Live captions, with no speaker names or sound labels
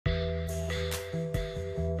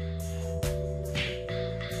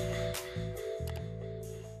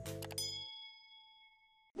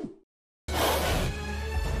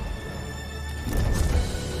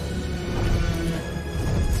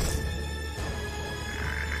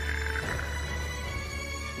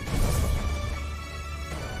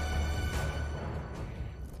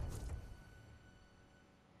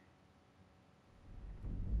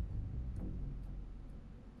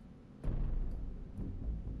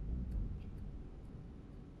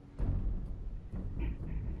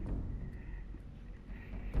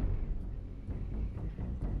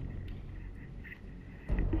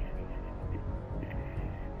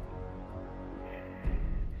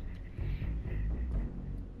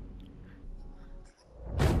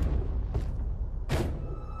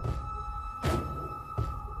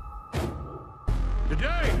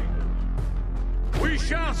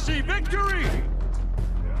shall see victory!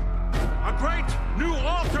 A great new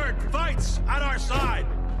altered fights at our side!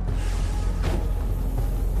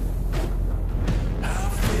 I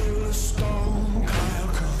feel a storm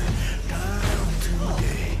cloud coming down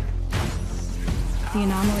today. The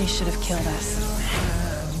anomaly should have killed us.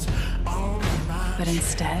 But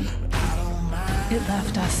instead, it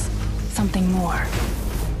left us something more.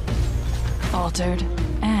 Altered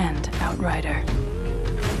and Outrider.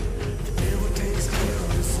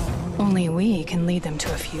 Only we can lead them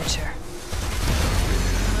to a future.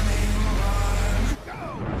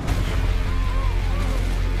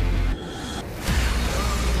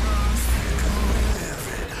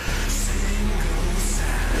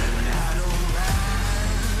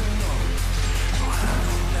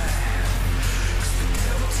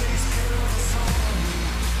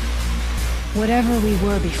 Whatever we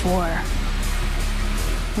were before,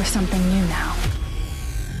 we're something new now.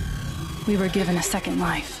 We were given a second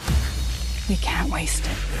life. We can't waste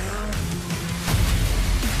it.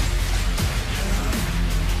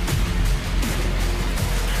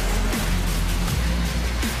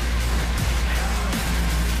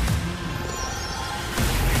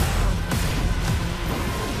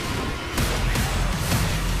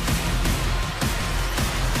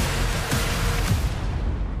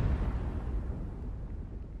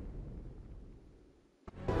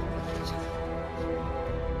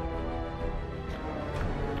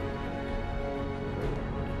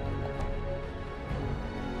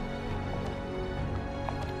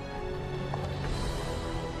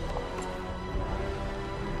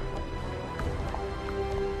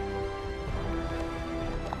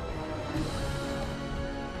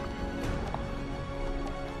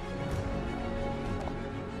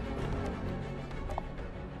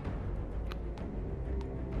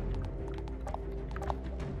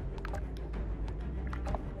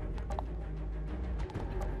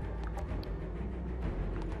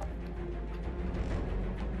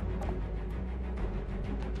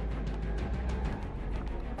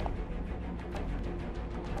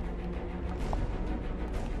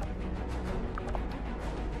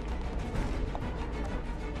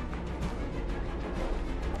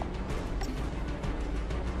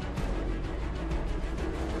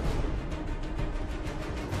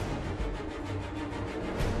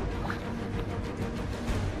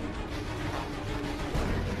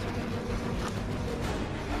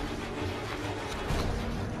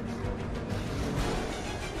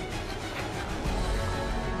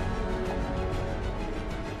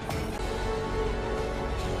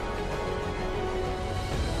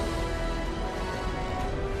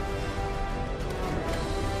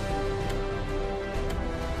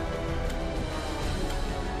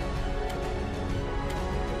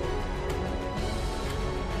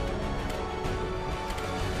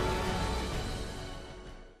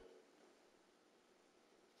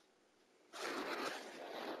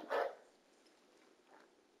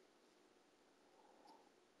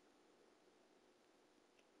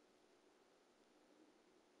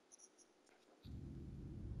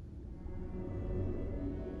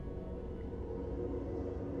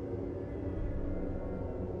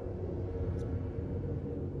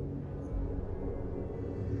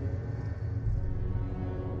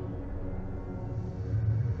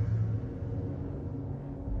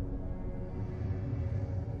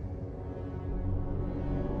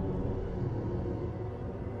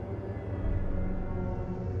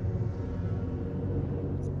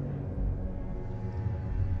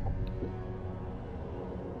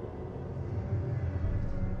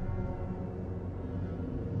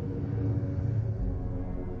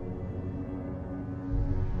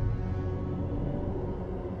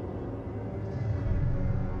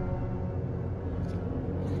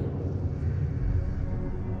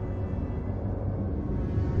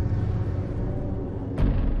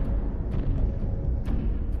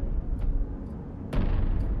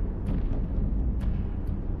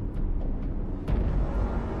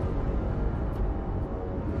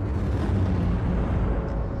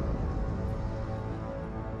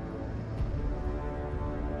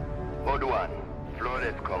 Code 1,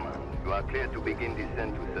 Flores Command. You are clear to begin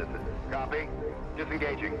descent to surface. Copy.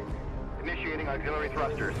 Disengaging. Initiating auxiliary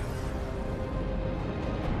thrusters.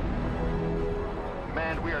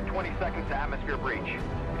 Command, we are 20 seconds to atmosphere breach.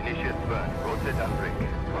 Initiate burn. Rotate and brake.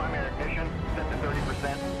 Primary ignition, set to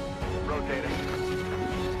 30%. Rotating.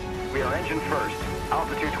 We are engine first.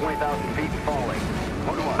 Altitude 20,000 feet and falling.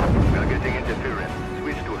 Code 1, we are getting interference.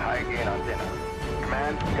 Switch to high gain antenna.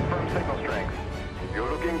 Command, confirm signal strength. You're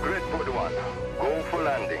looking great, Code 1. Go for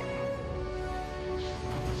landing.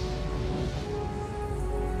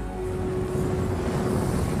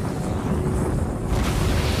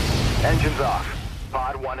 Engines off.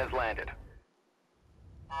 Pod 1 has landed.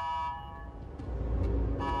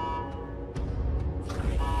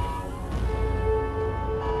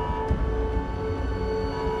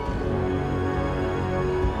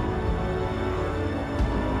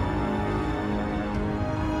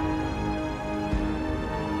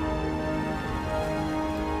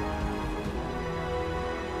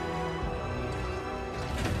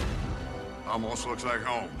 Almost looks like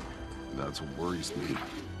home. That's what worries me.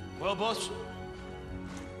 Well, boss,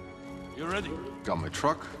 you ready? Got my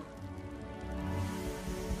truck.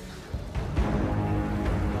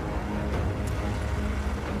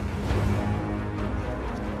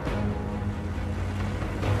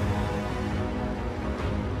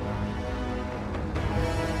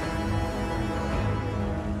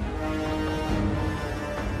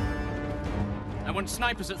 I want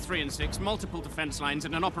snipers at 3 and 6, multiple defense lines,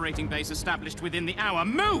 and an operating base established within the hour.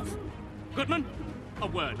 Move! Goodman, a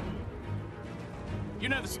word. You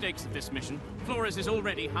know the stakes of this mission. Flores is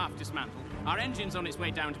already half dismantled. Our engine's on its way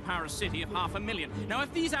down to power a city of 500,000. Now,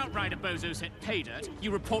 if these Outrider bozos hit pay dirt, you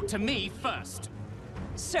report to me first.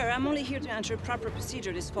 Sir, I'm only here to ensure proper procedure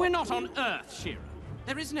is followed. We're not on Earth, Shira.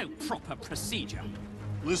 There is no proper procedure.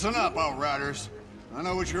 Listen up, Outriders. I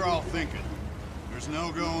know what you're all thinking. There's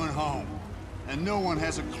no going home. And no one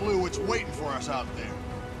has a clue what's waiting for us out there.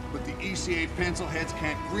 But the ECA pencilheads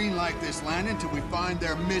can't greenlight this landing until we find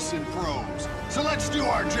their missing probes. So let's do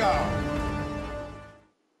our job!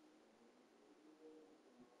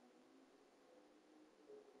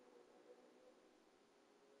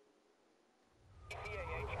 ECA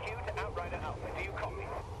HQ to Outrider Alpha. Do you copy?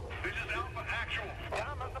 This is Alpha Actual.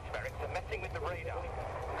 Damn atmospherics are messing with the radar.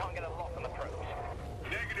 Can't get a lock on the probes.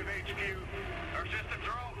 Negative HQ. Our systems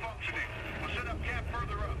are all functioning. We'll set up camp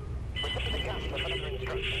further up. We're putting the gas for further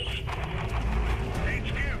instructions.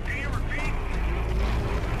 HQ, can you repeat?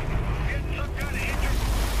 Getting some kind of injury.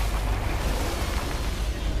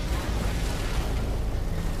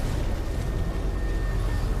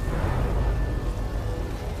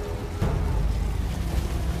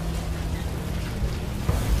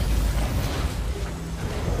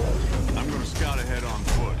 I'm gonna scout ahead on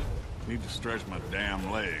foot. Need to stretch my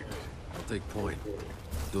damn legs. I'll take point.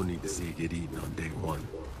 Don't need to see you get eaten on day one.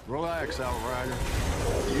 Relax, Outrider.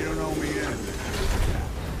 You don't owe me anything.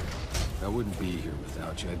 I wouldn't be here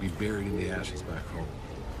without you. I'd be buried in the ashes back home.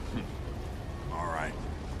 All right.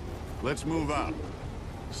 Let's move out.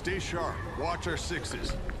 Stay sharp. Watch our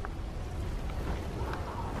sixes.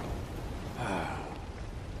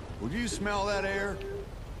 Would you smell that air?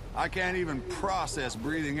 I can't even process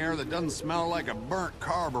breathing air that doesn't smell like a burnt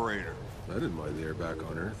carburetor. I didn't mind the air back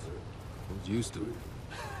on Earth. I was used to it.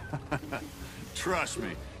 Trust me,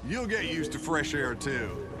 you'll get used to fresh air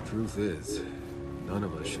too. Truth is, none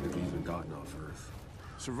of us should have even gotten off Earth.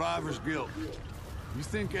 Survivor's guilt. You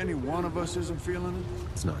think any one of us isn't feeling it?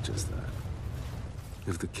 It's not just that.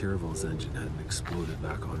 If the Caravel's engine hadn't exploded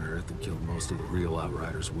back on Earth and killed most of the real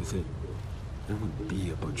Outriders with it, there wouldn't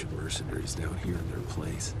be a bunch of mercenaries down here in their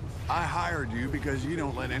place. I hired you because you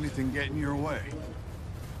don't let anything get in your way.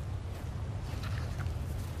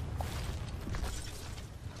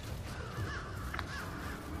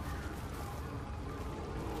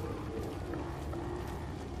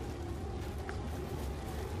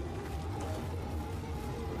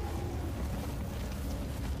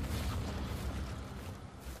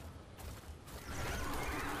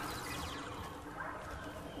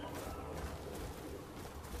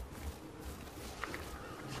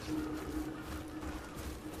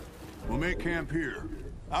 We'll make camp here.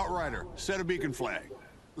 Outrider, set a beacon flag.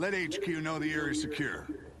 Let HQ know the area's secure.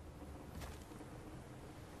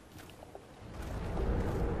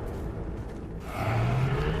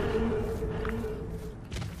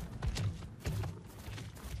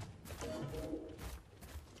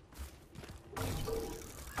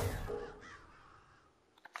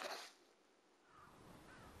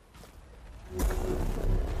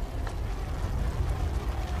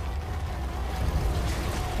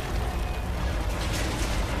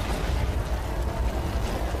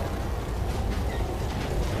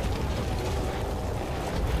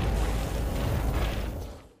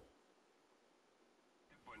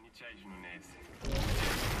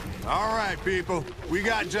 All right, people. We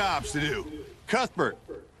got jobs to do. Cuthbert,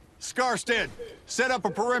 Scarstead, set up a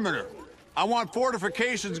perimeter. I want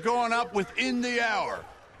fortifications going up within the hour.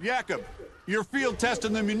 Jakob, you're field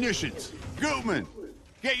testing the munitions. Gutman,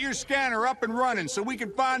 get your scanner up and running so we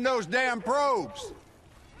can find those damn probes.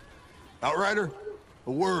 Outrider,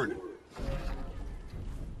 a word.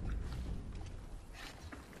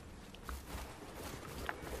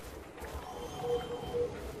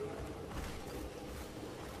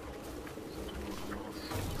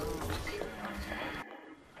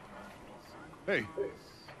 Hey.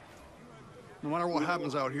 No matter what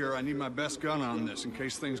happens out here, I need my best gun on this in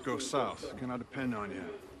case things go south. Can I depend on you?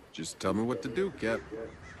 Just tell me what to do, Cap.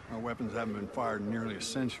 Our weapons haven't been fired in nearly a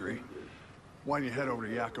century. Why don't you head over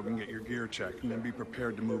to Jakob and get your gear checked, and then be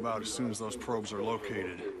prepared to move out as soon as those probes are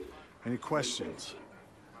located. Any questions?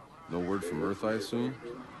 No word from Earth, I assume?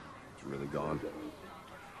 It's really gone.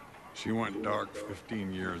 She went dark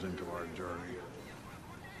 15 years into our journey.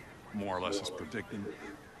 More or less as predicted.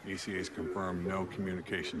 ECA's confirmed no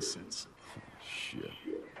communication since. Shit.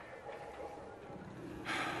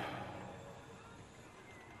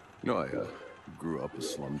 You know, I grew up a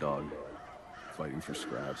slumdog, fighting for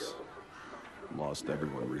scraps. Lost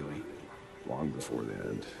everyone, really, long before the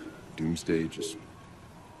end. Doomsday just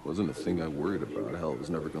wasn't a thing I worried about. Hell, I was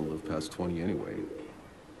never gonna live past 20 anyway.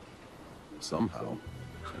 Somehow,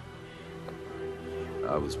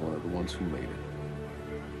 I was one of the ones who made it.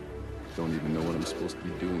 Don't even know what I'm supposed to be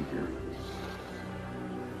doing here.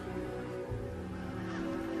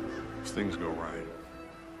 If things go right,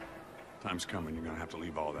 time's coming, you're gonna have to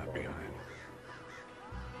leave all that behind.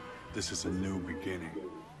 This is a new beginning.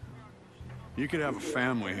 You could have a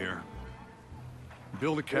family here.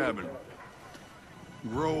 Build a cabin.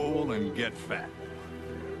 Grow old and get fat.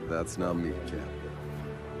 That's not me, Cap.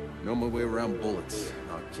 Know my way around bullets,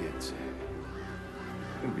 not kids.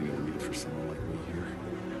 There'd be no need for someone like me here.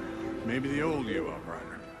 Maybe the old you,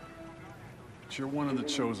 Outrider. But you're one of the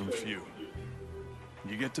chosen few.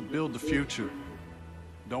 You get to build the future.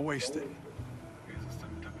 Don't waste it.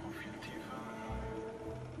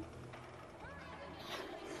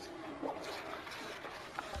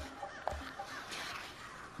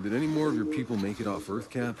 Did any more of your people make it off Earth,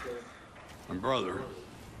 Cap? My brother.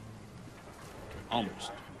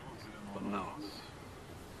 Almost. But no.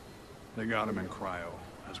 They got him in cryo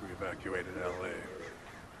as we evacuated LA.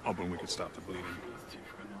 Hoping we could stop the bleeding.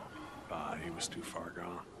 He was too far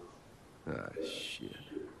gone. Ah, shit.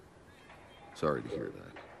 Sorry to hear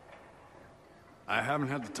that. I haven't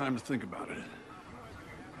had the time to think about it.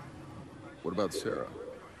 What about Sarah?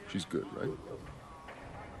 She's good, right?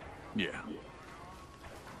 Yeah.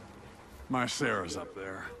 My Sarah's up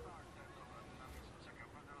there.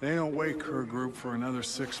 They don't wake her group for another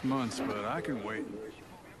 6 months, but I can wait.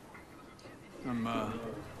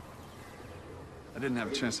 I didn't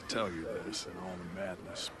have a chance to tell you this and all the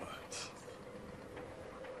madness, but...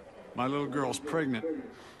 my little girl's pregnant.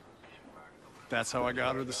 That's how I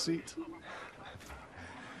got her the seat.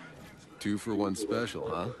 2 for 1 special,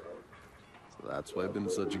 huh? So that's why I've been in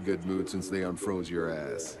such a good mood since they unfroze your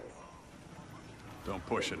ass. Don't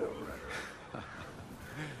push it, Outrider.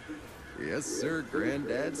 Yes, sir,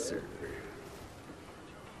 Granddad, sir.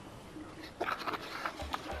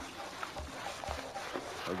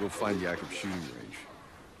 I'll go find Jakob's shooting range.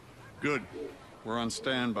 Good. We're on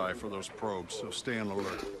standby for those probes, so stay on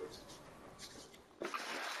alert.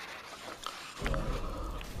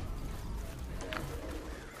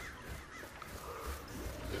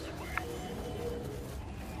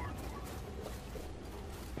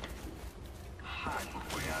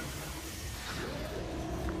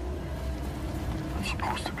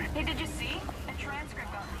 Hey, did you see? A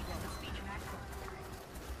transcript got leaked of the speech of Axel.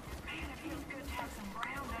 Man, it feels good to have some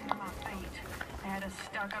ground under my feet. I had us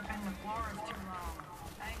stuck up in the forest too long.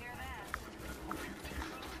 I hear that.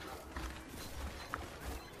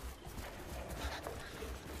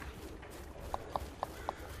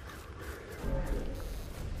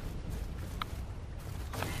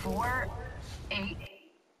 Four, 8.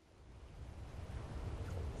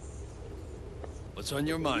 What's on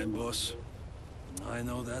your mind, boss? I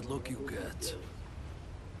know that look you get.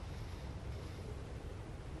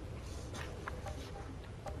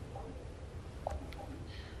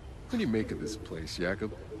 What do you make of this place,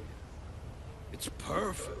 Jakob? It's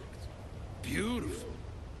perfect. Beautiful.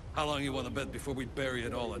 How long you want to bet before we bury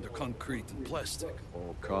it all under concrete and plastic?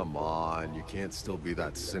 Oh, come on. You can't still be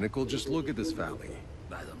that cynical. Just look at this valley.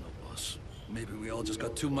 I don't know, boss. Maybe we all just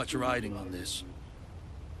got too much riding on this.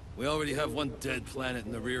 We already have one dead planet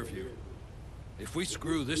in the rear view. If we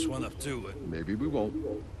screw this one up too, Maybe we won't.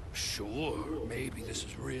 sure, maybe this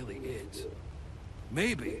is really it.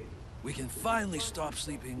 Maybe we can finally stop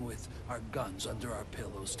sleeping with our guns under our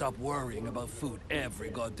pillows, stop worrying about food every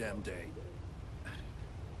goddamn day.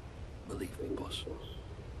 Believe me, boss,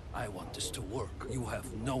 I want this to work. You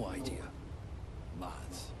have no idea.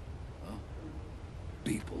 Lads, huh?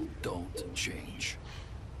 People don't change.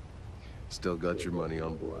 Still got your money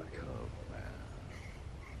on black, huh?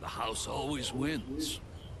 The house always wins.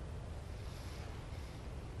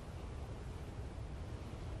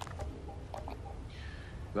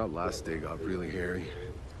 That last day got really hairy.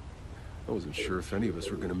 I wasn't sure if any of us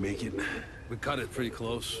were gonna make it. We cut it pretty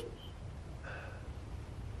close.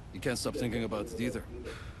 You can't stop thinking about it either.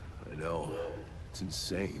 I know. It's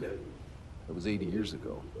insane. That was 80 years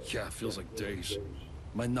ago. Yeah, it feels like days.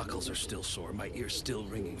 My knuckles are still sore, my ears still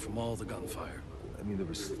ringing from all the gunfire. I mean, there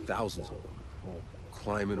was thousands of them, all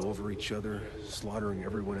climbing over each other, slaughtering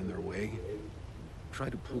everyone in their way.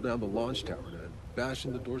 Tried to pull down the launch tower to bash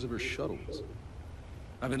in the doors of her shuttles.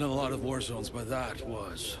 I've been in a lot of war zones, but that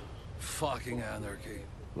was fucking anarchy.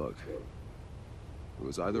 Look, it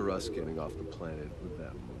was either us getting off the planet or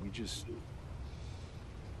them. We just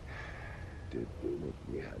did what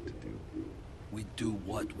we had to do. We do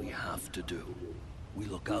what we have to do. We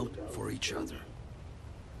look out for each other.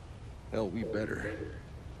 Hell, we better.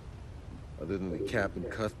 Other than the Cap and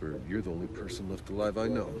Cuthbert, you're the only person left alive I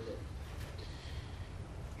know.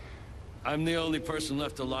 I'm the only person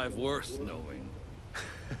left alive worth knowing.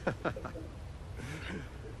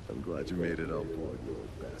 I'm glad you made it on board, you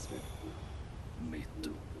old bastard. Me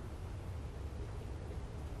too.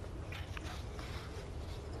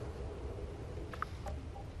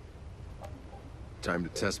 Time to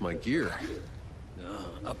test my gear.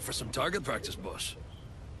 Up for some target practice, boss.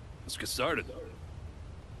 Let's get started.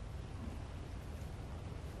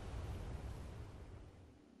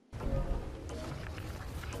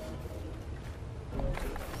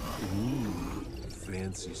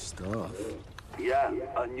 Fancy stuff. Yeah,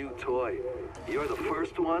 a new toy. You're the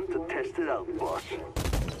first one to test it out, boss.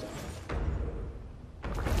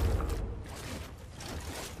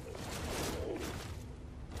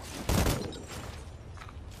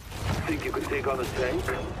 Think you can take on a tank?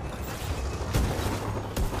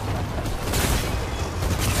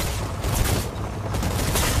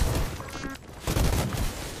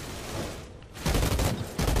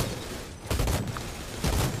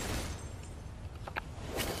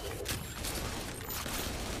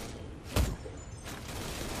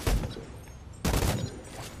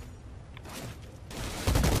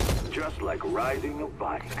 Just like riding a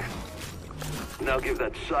bike. Now give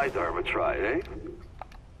that sidearm a try, eh?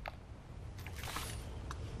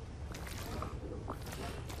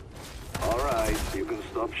 All right, you can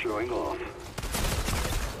stop showing off.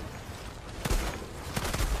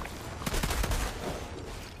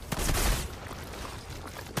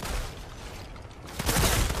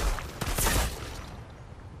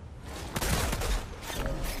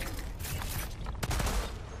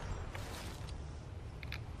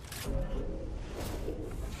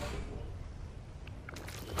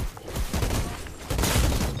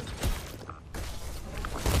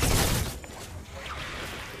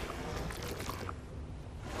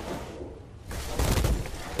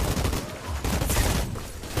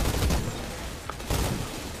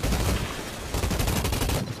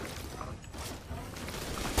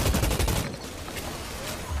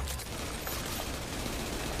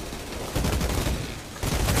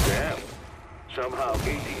 Somehow 80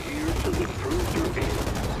 years has improved your aim.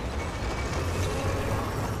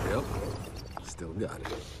 Yep. Still got it.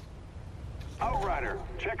 Outrider,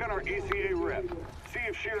 check on our ECA rep. See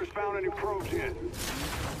if Shearer's found any probes yet.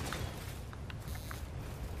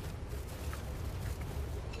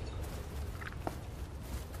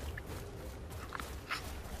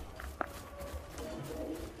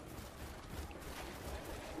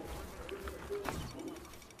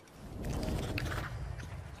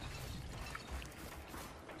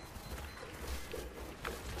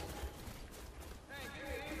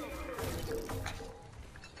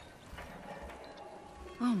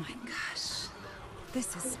 Oh my gosh.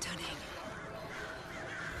 This is stunning.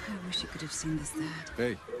 I wish you could have seen this, Dad.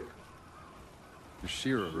 Hey. You're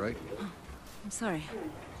Shearer, right? Oh, I'm sorry.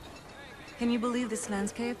 Can you believe this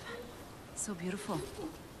landscape? So beautiful.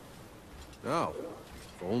 No.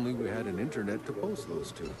 If only we had an internet to post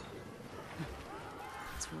those to.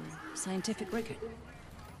 It's for scientific record.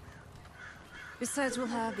 Besides, we'll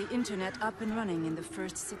have the internet up and running in the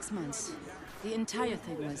first 6 months. The entire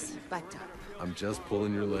thing was backed up. I'm just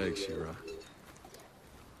pulling your leg, Shira.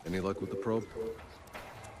 Any luck with the probe?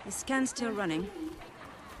 The scan's still running.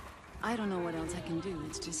 I don't know what else I can do,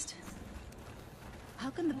 it's just...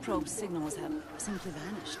 How can the probe signals have simply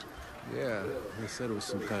vanished? Yeah, they said it was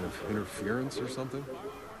some kind of interference or something.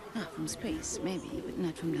 Ah, from space, maybe, but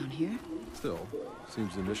not from down here. Still,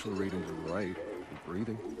 seems the initial readings are right. We're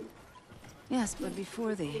breathing. Yes, but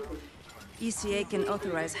before the ECA can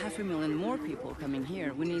authorize 500,000 more people coming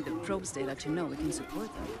here, we need the probe's data to know we can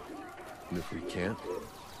support them. And if we can't?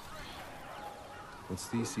 What's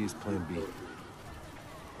the ECA's plan B? Do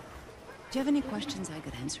you have any questions I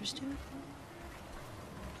got answers to?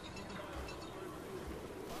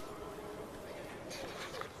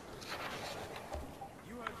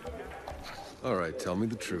 All right, tell me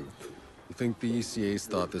the truth. You think the ECA's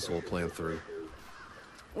thought this whole plan through?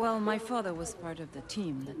 Well, my father was part of the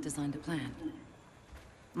team that designed the plan.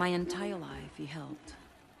 My entire life, he helped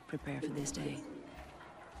prepare for this day.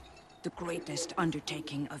 The greatest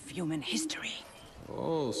undertaking of human history.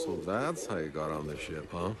 Oh, so that's how you got on the ship,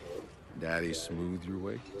 huh? Daddy smoothed your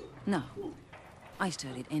way? No. I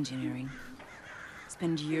studied engineering.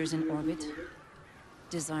 Spent years in orbit.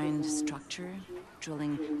 Designed structure,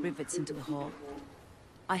 drilling rivets into the hull.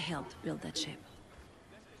 I helped build that ship.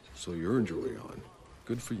 So you earned your way on.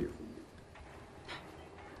 Good for you.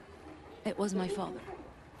 It was my father.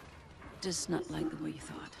 Just not like the way you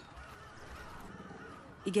thought.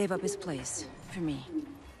 He gave up his place for me.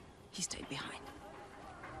 He stayed behind.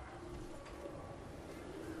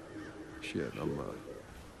 Shit, I'm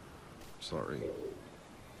sorry.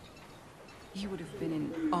 He would have been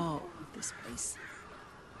in awe of this place.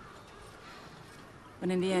 But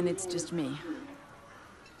in the end, it's just me.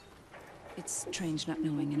 It's strange not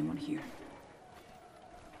knowing anyone here.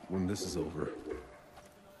 When this is over,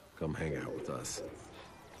 come hang out with us.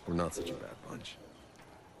 We're not such a bad bunch.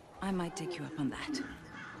 I might take you up on that.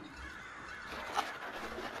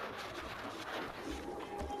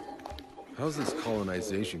 How's this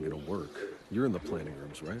colonization gonna work? You're in the planning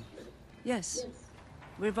rooms, right? Yes.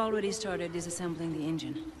 We've already started disassembling the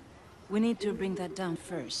engine. We need to bring that down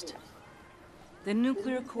first. The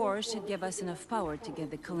nuclear core should give us enough power to get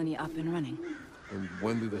the colony up and running. And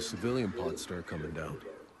when do the civilian pods start coming down?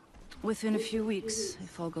 Within a few weeks,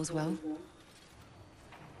 if all goes well.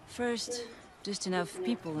 First, just enough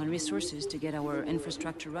people and resources to get our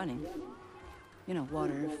infrastructure running. You know,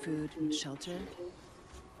 water, food, and shelter.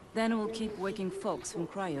 Then we'll keep waking folks from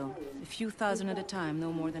cryo, a few thousand at a time,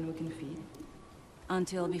 no more than we can feed.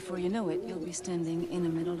 Until, before you know it, you'll be standing in the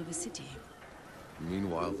middle of a city.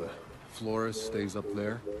 Meanwhile, the Flores stays up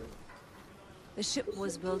there? The ship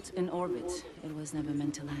was built in orbit. It was never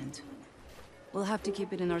meant to land. We'll have to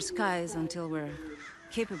keep it in our skies until we're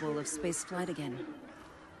capable of space flight again.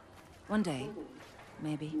 One day,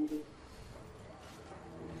 maybe.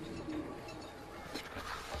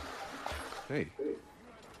 Hey,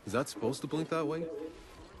 is that supposed to blink that way?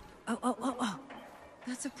 Oh.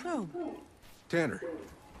 That's a probe. Tanner,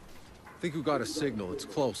 think we got a signal. It's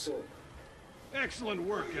close. Excellent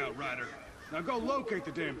work, Outrider. Now go locate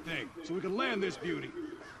the damn thing, so we can land this beauty.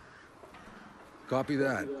 Copy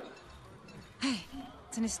that. Hey,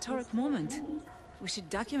 it's an historic moment. We should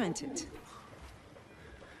document it.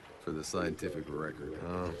 For the scientific record,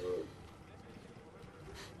 huh?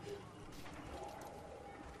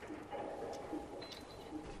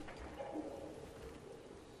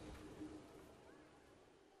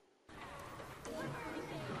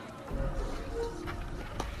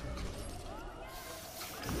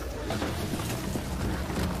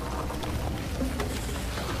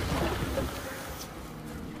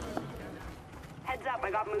 I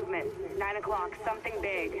got movement. 9 o'clock, something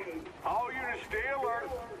big. All units stay alert.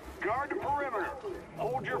 Guard the perimeter.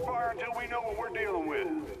 Hold your fire until we know what we're dealing with.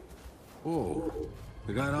 Whoa.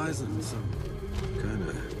 We got eyes on some kind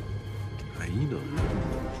of hyena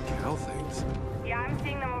cow things. Yeah, I'm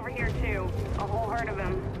seeing them over here too. A whole herd of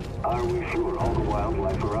them. Are we sure all the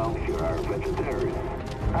wildlife around here are vegetarians?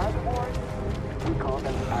 Herbivores? We call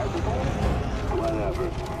them herbivores?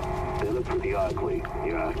 Whatever. They look pretty ugly,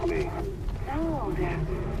 you ask me. No,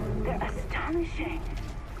 they're astonishing.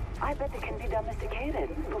 I bet they can be domesticated,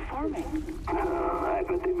 performing. I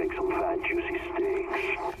bet they make some fat, juicy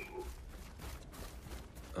steaks.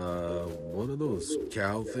 One of those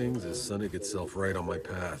cow things is sunning itself right on my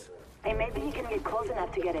path. Hey, maybe you can get close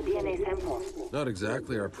enough to get a DNA sample. Not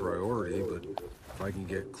exactly our priority, but if I can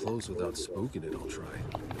get close without spooking it, I'll try.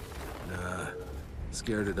 Nah,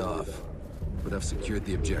 scared it off. But I've secured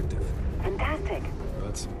the objective. Fantastic.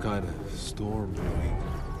 Got some kind of storm brewing.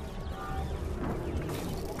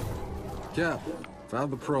 Cap,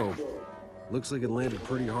 found the probe. Looks like it landed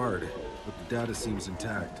pretty hard, but the data seems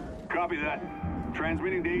intact. Copy that.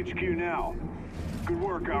 Transmitting to HQ now. Good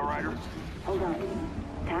work, Outrider. Hold on.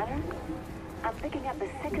 Tanner? I'm picking up a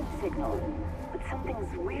second signal, but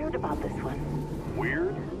something's weird about this one.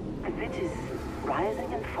 Weird? The pitch is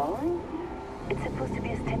rising and falling? It's supposed to be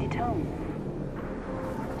a steady tone.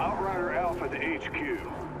 Outrider Alpha to HQ.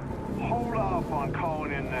 Hold off on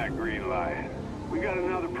calling in that green light. We got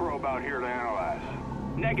another probe out here to analyze.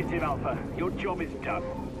 Negative, Alpha. Your job is done.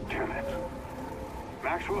 Damn it.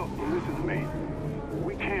 Maxwell, listen to me.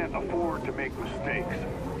 We can't afford to make mistakes.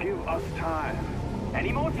 Give us time.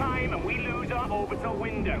 Any more time and we lose our orbital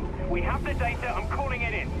window. We have the data, I'm calling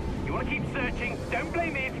it in. You want to keep searching, don't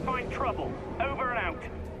blame me if you find trouble. Over and out.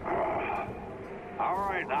 All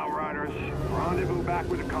right, Outriders. Rendezvous back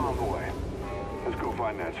with the convoy. Let's go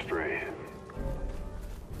find that stray.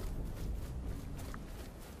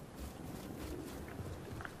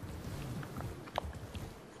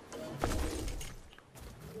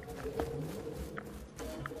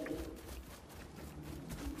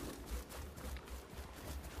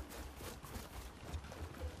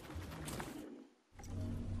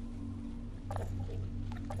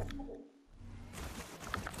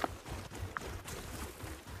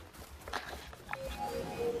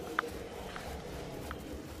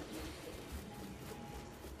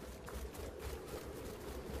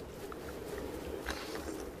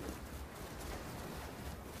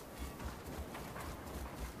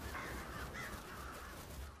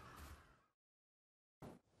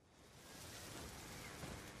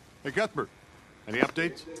 Hey, Cuthbert, any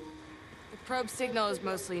updates? The probe signal is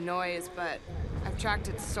mostly noise, but I've tracked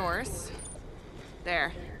its source.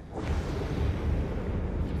 There.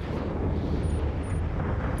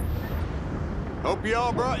 Hope you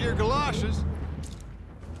all brought your galoshes.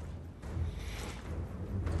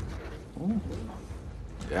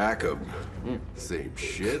 Jacob. Same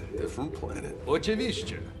shit, different planet.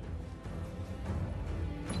 Oczywiście.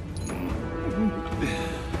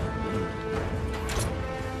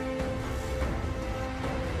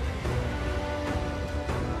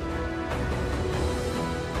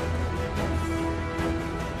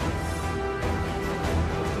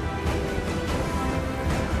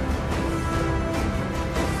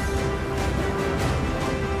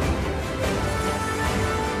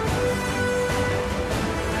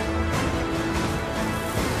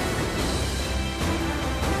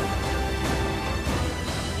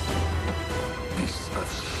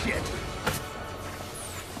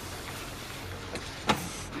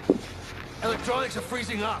 Electronics are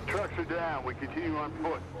freezing up. Trucks are down. We continue on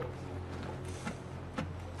foot.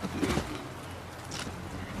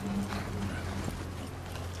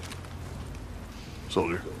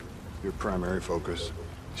 Soldier, your primary focus,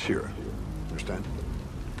 Shira. Understand?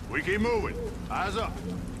 We keep moving. Eyes up.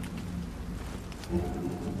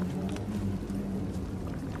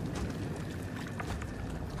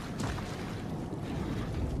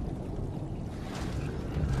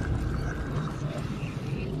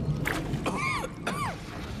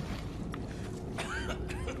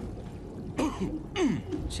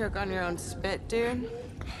 Choke on your own spit, dude?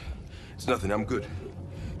 It's nothing, I'm good.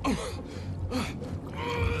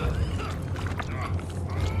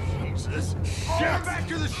 Jesus. Get back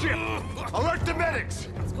to the ship! Alert the medics!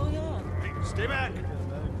 What's going on? Hey, stay back!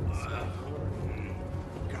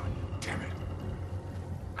 God damn it.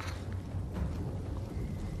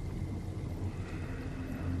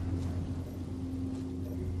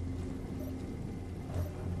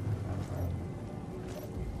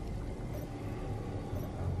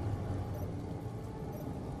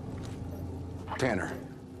 Tanner,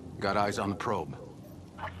 got eyes on the probe.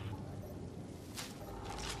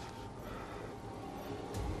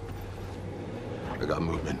 I got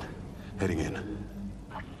movement. Heading in.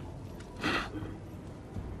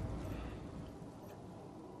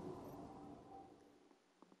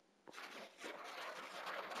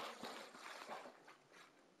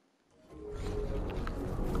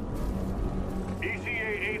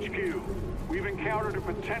 ECA HQ. We've encountered a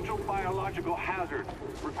potential biological hazard.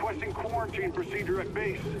 Requesting quarantine procedure at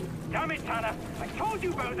base. Damn it, Tanner! I told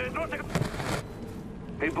you about it not to...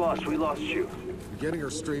 Hey, boss, we lost you. We're getting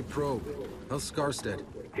our stray probe. How's Scarstead?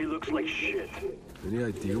 He looks like shit. Any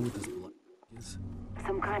idea what this is?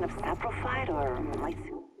 Some kind of saprophyte or lice?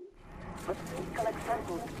 Let's collect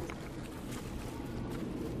samples.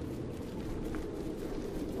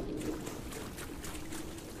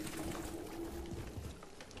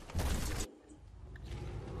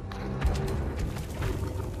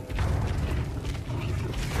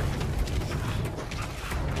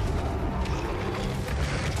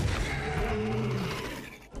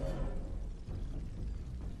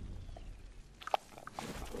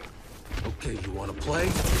 Okay, you wanna play?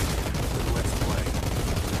 Then let's play.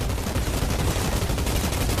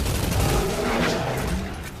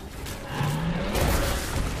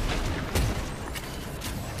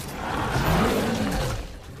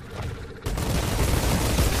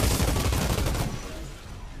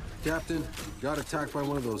 Captain, got attacked by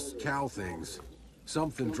one of those cow things.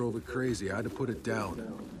 Something drove it crazy. I had to put it down.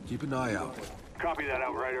 Keep an eye out. Copy that,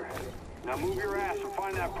 Outrider. Now move your ass and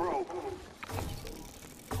find that probe.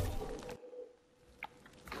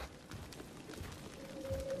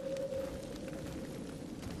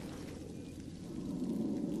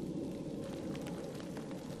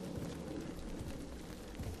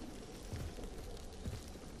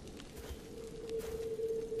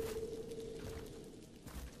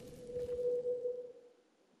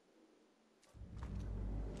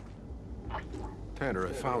 Tanner,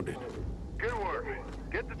 I found it. Good work.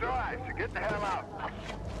 Get the drives and get the hell out.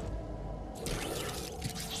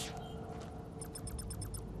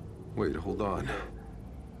 Wait, hold on.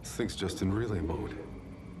 This thing's just in relay mode.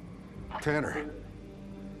 Tanner,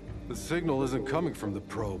 the signal isn't coming from the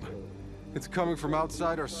probe. It's coming from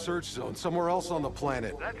outside our search zone, somewhere else on the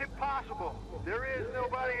planet. That's impossible. There is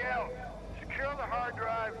nobody else. Secure the hard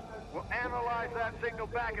drive. We'll analyze that signal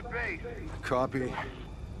back at base. Copy.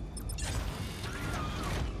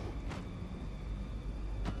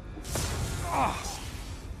 Oh,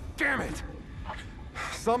 damn it!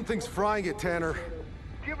 Something's frying it, Tanner.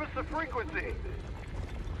 Give us the frequency.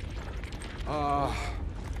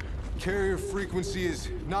 Carrier frequency is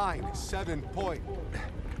 97 point.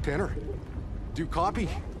 Tanner, do you copy?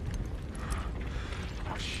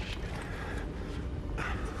 Oh, shit.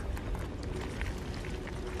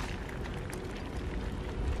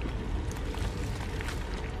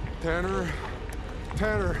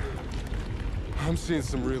 Tanner, I'm seeing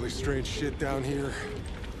some really strange shit down here.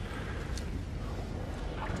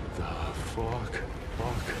 The fuck?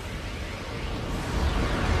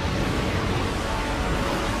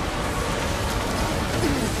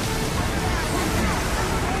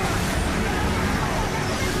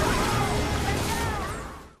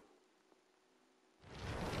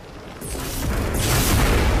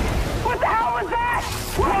 What the hell was that?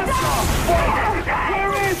 What the fuck?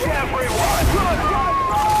 Where is everyone?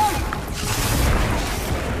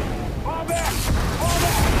 Fall back! Fall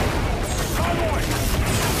back! Cowboy! Get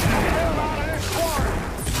the hell out of this corner!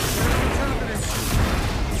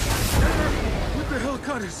 What the hell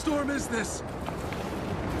kind of storm is this?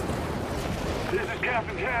 This is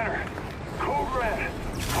Captain Tanner. Code Red.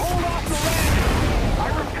 Hold off the landing! I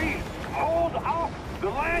repeat, hold off the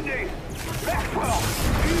landing! Maxwell,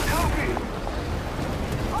 do you copy?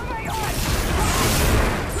 Oh my god!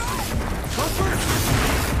 Comfort!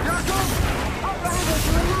 Jacob! Outriders,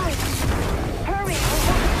 we're alive! Hurry, we'll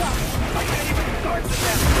hold us up! I can't even start the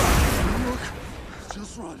damn truck! Look,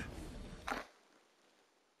 just run.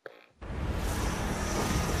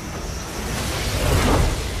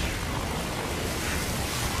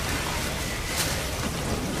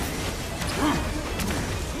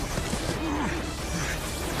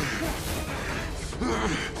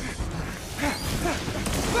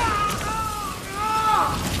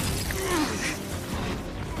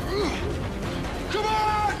 Come on!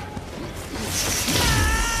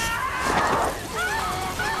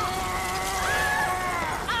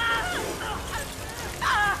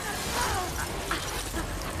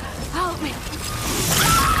 Help me!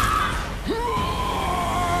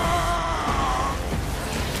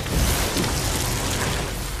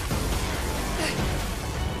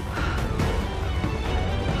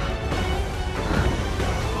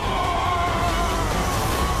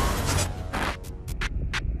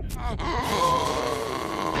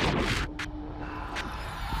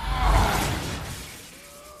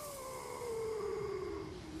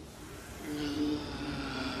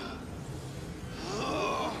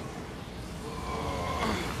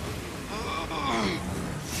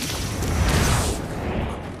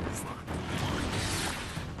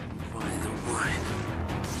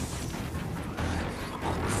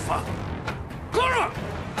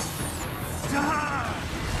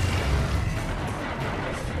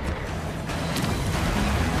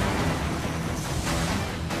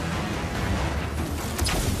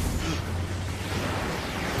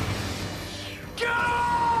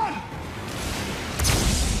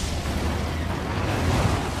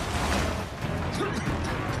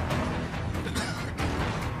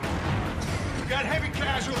 Got heavy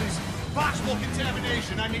casualties. Possible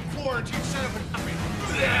contamination. I need quarantine set up and...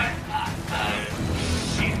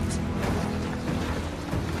 Shit.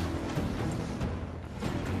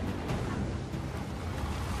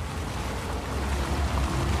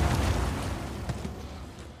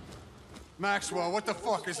 Maxwell, what the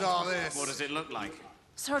fuck is all this? What does it look like?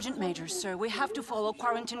 Sergeant Major, sir, we have to follow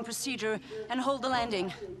quarantine procedure and hold the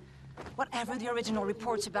landing. Whatever the original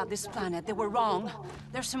reports about this planet, they were wrong.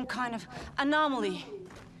 There's some kind of anomaly.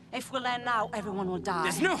 If we land now, everyone will die.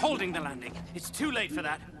 There's no holding the landing. It's too late for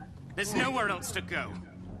that. There's nowhere else to go.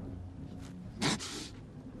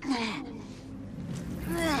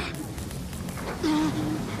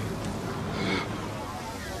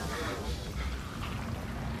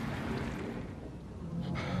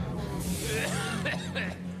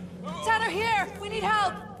 Tanner, here! We need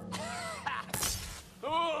help!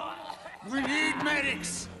 We need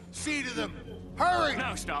medics! See to them! Hurry!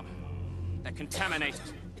 No, stop. They're contaminated.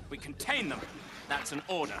 We contain them. That's an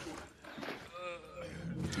order.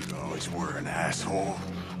 You always were an asshole.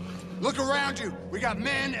 Look around you. We got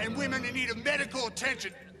men and women in need of medical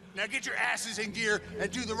attention. Now get your asses in gear and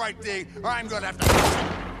do the right thing, or I'm gonna have to...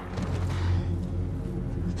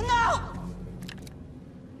 No!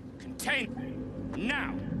 Contain...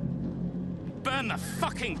 now! Burn the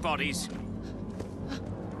fucking bodies!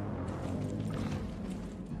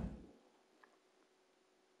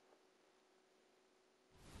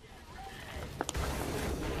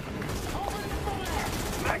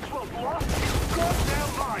 Maxwell's lost his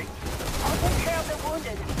goddamn mind! I'll take care of the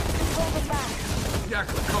wounded. Control them back.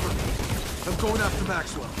 Yakla, cover me. I'm going after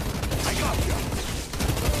Maxwell. I got you!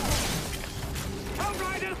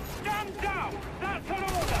 Outriders, stand down! That's an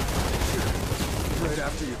order! Right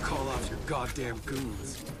after you call off your goddamn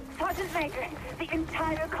goons. Sergeant Major, the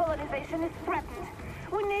entire colonization is threatened.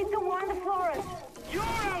 We need to warn the florist. Your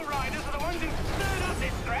Outriders are the ones who stirred up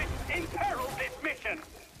this threat, imperiled this mission!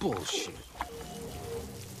 Bullshit.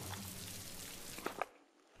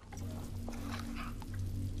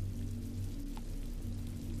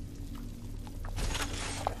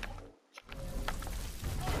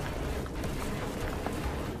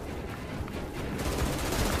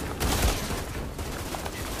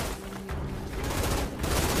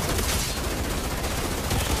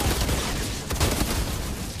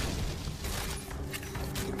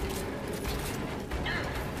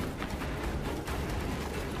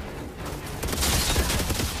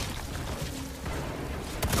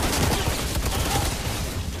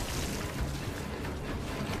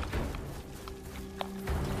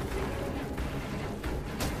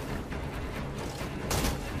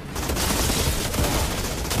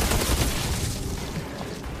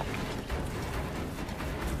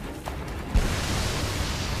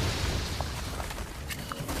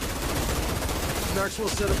 Maxwell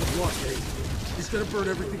set up a blockade. He's gonna burn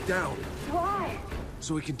everything down. Why?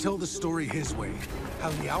 So he can tell the story his way.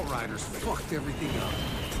 How the Outriders fucked everything up.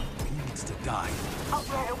 He needs to die.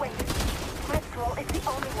 Outrider, wait. Maxwell is the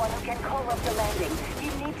only one who can call off the landing.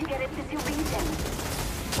 You need to get it to the region.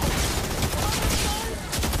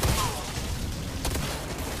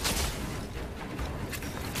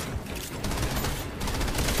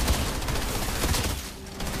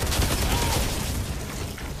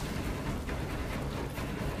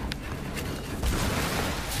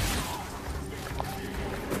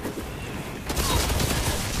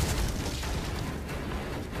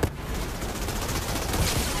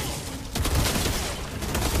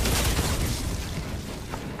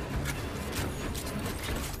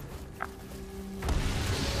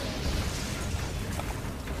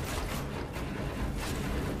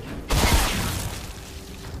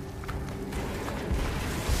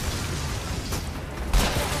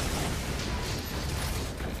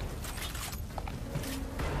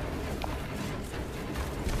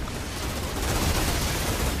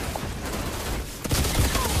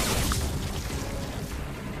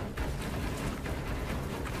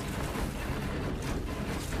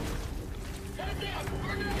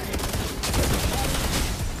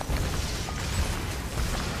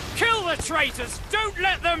 Kill the traitors! Don't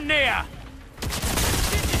let them near!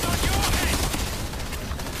 This is on your head!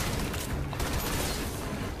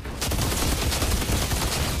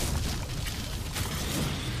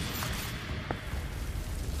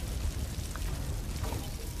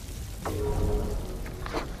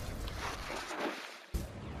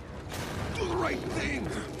 Do the right thing!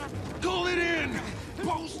 Call it in!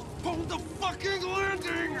 Postpone the fucking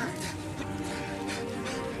landing!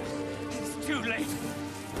 It's too late.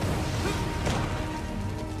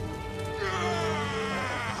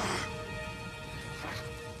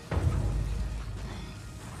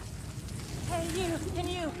 Hey, you! And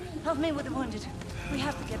you! Help me with the wounded. We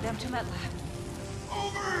have to get them to MedLab.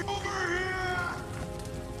 Over here!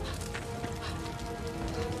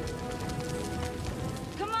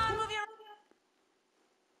 Come on, move your...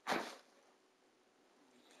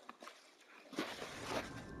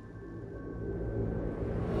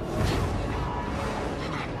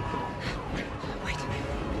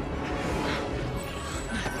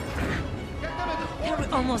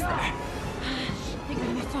 We're almost there. I think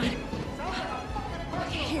we'll be fine.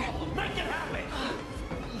 Okay, here. Make it happen!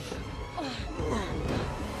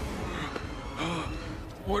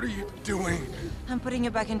 What are you doing? I'm putting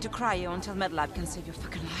you back into cryo until MedLab can save your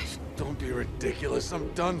fucking life. Don't be ridiculous. I'm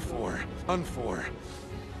done for. Done for.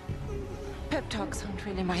 Pep talks aren't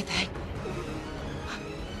really my thing.